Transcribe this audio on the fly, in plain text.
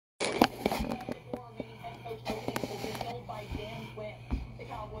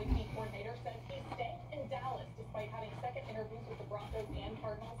Broncos and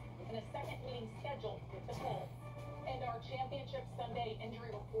Cardinals, and a second meeting scheduled with the Colts. And our championship Sunday injury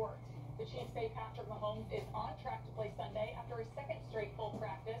report. The Chiefs say Patrick Mahomes is on track to play Sunday after a second straight full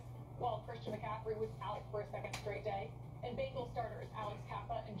practice, while Christian McCaffrey was out for a second straight day. And Bengals starters Alex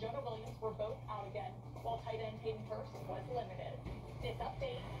Kappa and Jonah Williams were both out again, while tight end Hayden Hurst was limited. This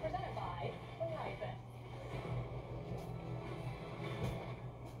update presented by Verizon.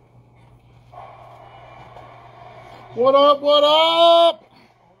 What up, what up?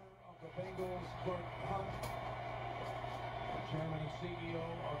 The Bengals, Bert Hunt, Chairman and CEO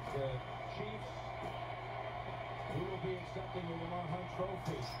of the Chiefs, who will be accepting the Lamar Hunt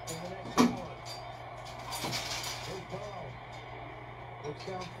Trophy in the next hour. Here's Burrow. Looks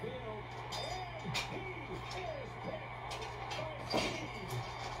downfield, and he is picked by Steve.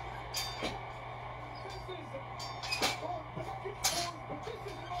 This is going back and forth, but this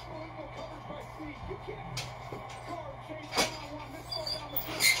is an unbelievable coverage by Steve. You can't score, chase one-on-one this far down the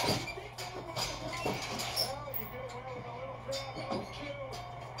field. He takes everyone to the top. Well, you get away with a little grab. That was cute.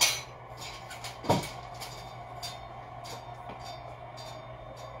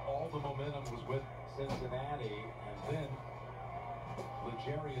 All the momentum was with Cincinnati, and then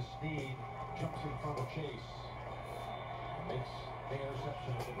L'Jarius Sneed jumps in front of Chase and makes the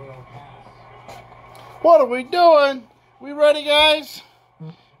interception of the Burrow pass. What are we doing? We ready, guys?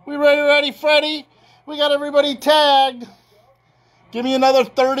 We ready, Freddy? We got everybody tagged. Give me another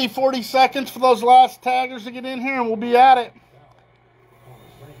 30, 40 seconds for those last taggers to get in here, and we'll be at it.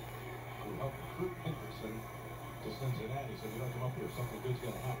 Who helped recruit Hendrickson to Cincinnati, so if you don't come up here, something good's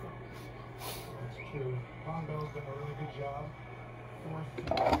going to happen. That's true. Pondo's done a really good job.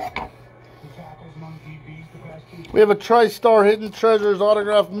 Tackles among DBs the past 2 We have a TriStar Hidden Treasures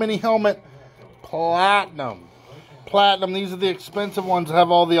autographed mini helmet. Platinum. Platinum. These are the expensive ones that have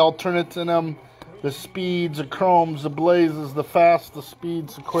all the alternates in them. The speeds, the chromes, the blazes, the fast, the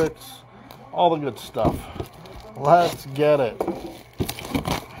speeds, the quicks. All the good stuff. Let's get it.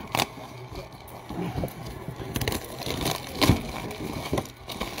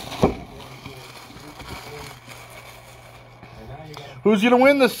 Who's going to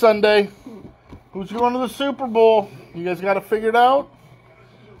win this Sunday? Who's going to the Super Bowl? You guys got to figure it out?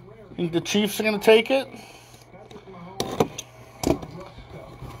 Think the Chiefs are going to take it?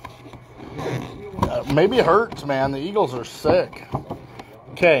 Maybe it hurts, man. The Eagles are sick.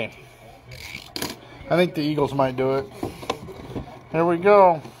 Okay. I think the Eagles might do it. Here we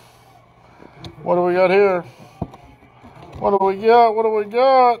go. What do we got here? What do we got? What do we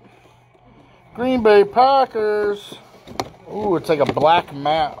got? Green Bay Packers. Ooh, it's like a black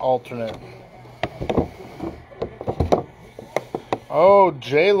matte alternate. Oh,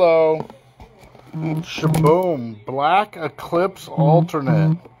 J-Lo. Shaboom. Black Eclipse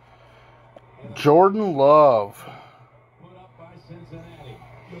alternate. Jordan Love.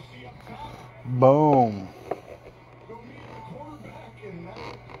 Boom.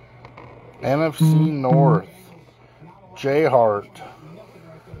 NFC North. J Hart.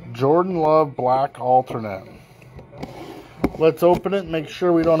 Jordan Love black alternate. Let's open it and make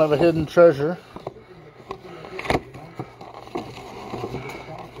sure we don't have a hidden treasure.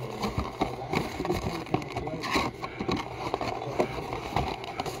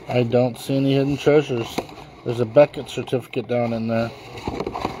 I don't see any hidden treasures. There's a Beckett certificate down in there.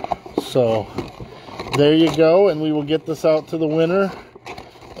 So, there you go. And we will get this out to the winner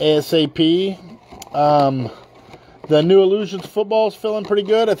ASAP. The New Illusions football is feeling pretty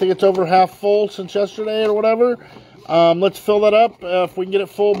good. I think it's over half full since yesterday or whatever. Let's fill that up. If we can get it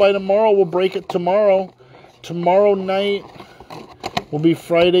full by tomorrow, we'll break it tomorrow. Tomorrow night will be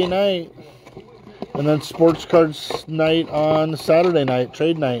Friday night. And then Sportscards night on Saturday night,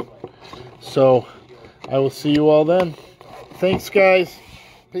 trade night. So, I will see you all then. Thanks, guys.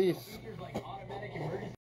 Peace.